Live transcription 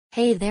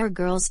Hey there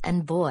girls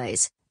and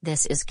boys,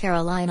 this is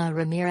Carolina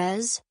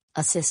Ramirez,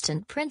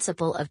 Assistant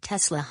Principal of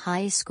Tesla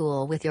High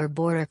School with your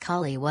Border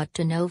Collie What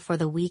to Know for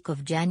the week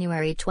of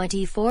January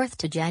 24th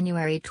to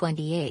January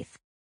 28th.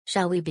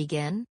 Shall we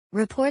begin?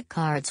 Report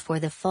cards for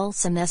the fall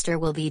semester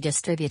will be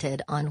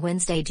distributed on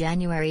Wednesday,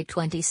 January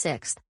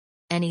 26th.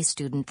 Any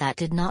student that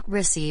did not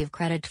receive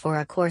credit for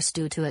a course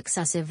due to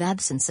excessive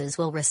absences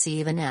will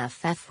receive an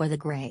FF for the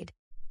grade.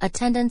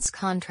 Attendance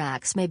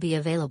contracts may be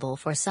available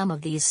for some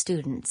of these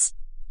students.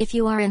 If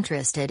you are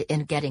interested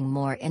in getting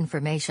more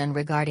information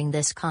regarding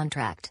this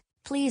contract,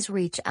 please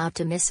reach out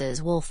to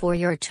Mrs. Wolf or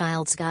your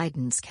child's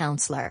guidance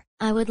counselor.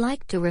 I would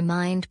like to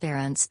remind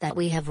parents that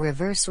we have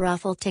reverse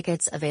raffle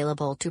tickets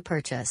available to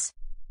purchase.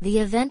 The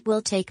event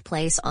will take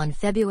place on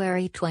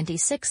February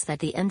 26th at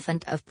the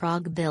Infant of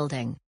Prague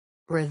building.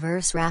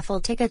 Reverse raffle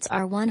tickets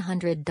are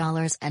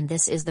 $100 and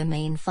this is the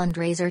main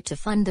fundraiser to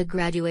fund the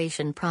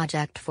graduation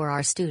project for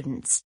our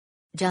students.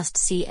 Just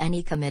see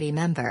any committee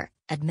member,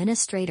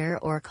 administrator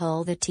or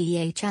call the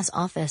THS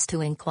office to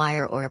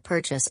inquire or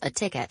purchase a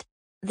ticket.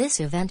 This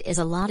event is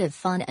a lot of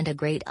fun and a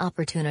great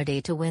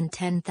opportunity to win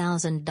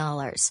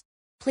 $10,000.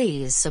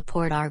 Please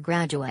support our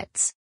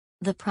graduates.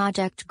 The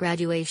project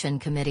graduation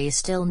committee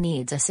still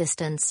needs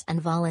assistance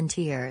and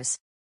volunteers.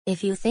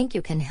 If you think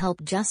you can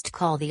help, just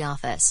call the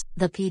office.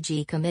 The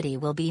PG committee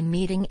will be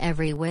meeting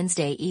every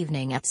Wednesday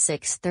evening at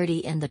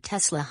 6:30 in the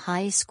Tesla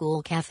High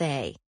School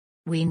Cafe.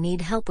 We need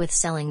help with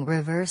selling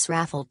reverse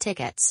raffle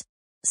tickets.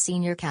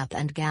 Senior cap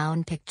and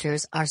gown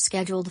pictures are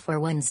scheduled for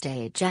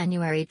Wednesday,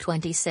 January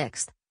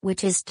 26th,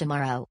 which is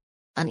tomorrow.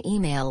 An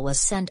email was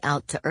sent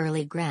out to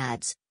early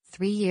grads,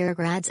 3-year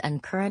grads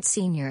and current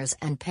seniors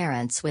and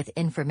parents with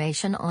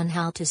information on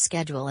how to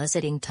schedule a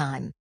sitting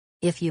time.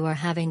 If you are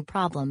having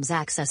problems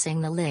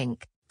accessing the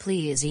link,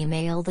 please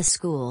email the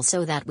school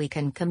so that we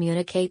can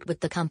communicate with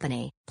the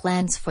company.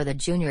 Plans for the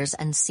juniors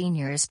and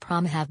seniors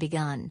prom have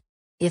begun.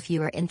 If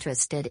you are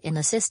interested in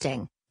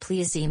assisting,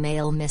 please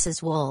email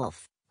Mrs.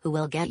 Wolf, who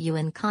will get you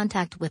in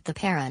contact with the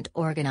parent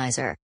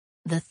organizer.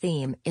 The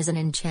theme is an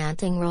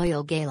enchanting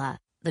royal gala.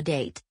 The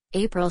date,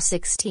 April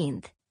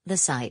 16th. The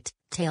site,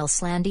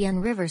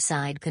 Taleslandian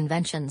Riverside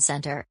Convention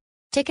Center.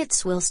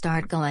 Tickets will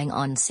start going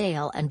on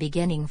sale and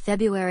beginning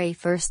February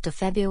 1st to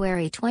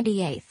February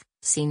 28th.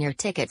 Senior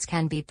tickets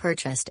can be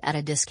purchased at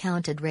a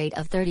discounted rate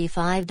of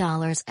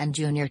 $35 and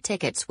junior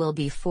tickets will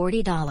be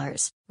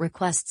 $40.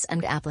 Requests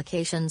and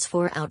applications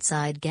for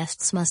outside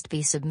guests must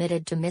be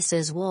submitted to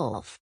Mrs.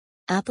 Wolf.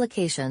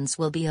 Applications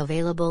will be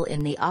available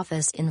in the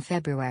office in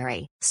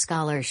February.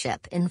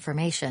 Scholarship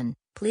information.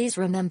 Please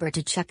remember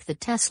to check the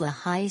Tesla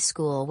High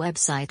School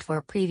website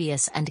for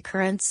previous and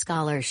current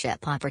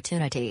scholarship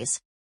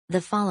opportunities. The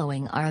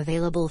following are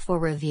available for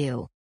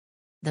review.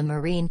 The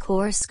Marine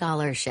Corps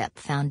Scholarship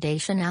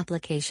Foundation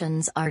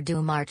applications are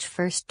due March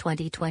 1,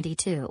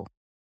 2022.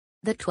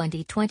 The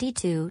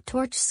 2022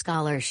 Torch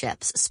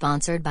Scholarships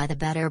sponsored by the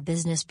Better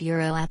Business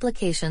Bureau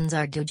applications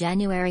are due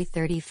January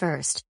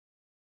 31st.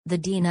 The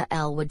Dina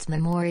L. Woods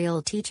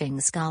Memorial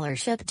Teaching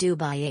Scholarship due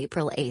by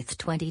April 8,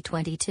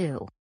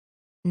 2022.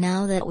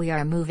 Now that we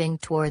are moving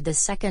toward the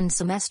second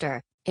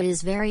semester, it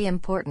is very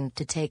important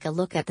to take a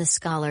look at the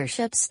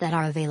scholarships that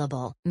are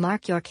available.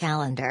 Mark your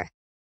calendar.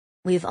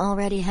 We've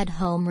already had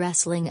home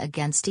wrestling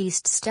against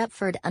East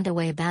Stepford and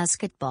away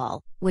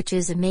basketball, which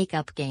is a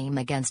makeup game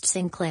against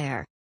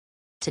Sinclair.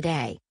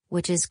 Today,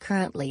 which is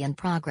currently in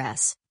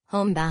progress,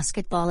 home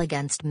basketball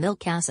against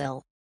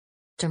Millcastle.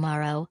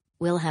 Tomorrow,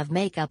 we'll have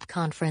makeup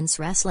conference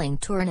wrestling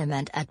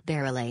tournament at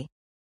Barely.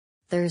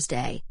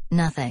 Thursday,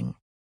 nothing.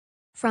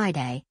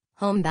 Friday,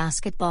 home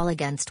basketball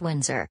against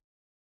Windsor.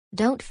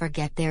 Don't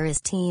forget there is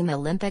Team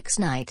Olympics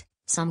night.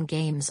 Some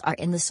games are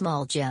in the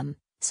small gym,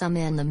 some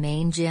in the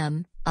main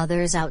gym,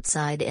 others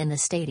outside in the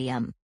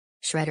stadium.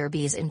 Shredder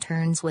Bees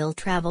interns will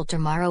travel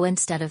tomorrow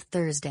instead of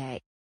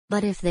Thursday.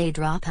 But if they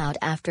drop out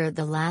after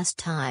the last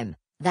time,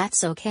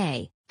 that's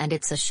okay, and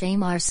it's a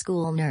shame. Our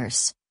school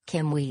nurse,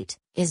 Kim Wheat,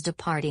 is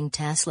departing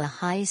Tesla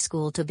High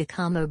School to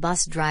become a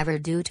bus driver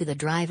due to the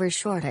driver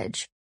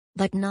shortage.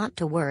 But not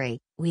to worry,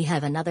 we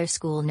have another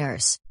school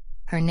nurse.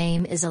 Her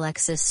name is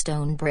Alexis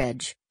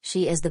Stonebridge.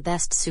 She is the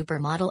best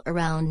supermodel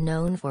around,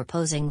 known for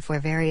posing for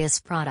various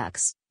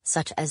products,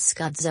 such as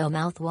Scudso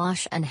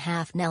mouthwash and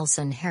Half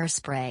Nelson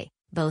hairspray.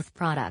 Both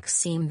products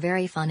seem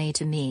very funny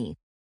to me.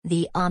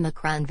 The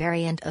Omicron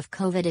variant of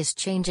COVID is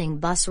changing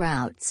bus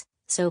routes,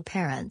 so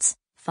parents,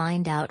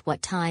 find out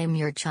what time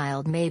your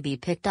child may be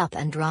picked up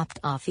and dropped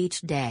off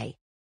each day.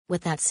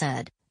 With that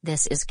said,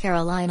 this is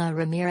Carolina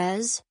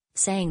Ramirez,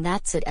 saying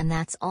that's it and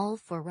that's all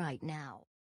for right now.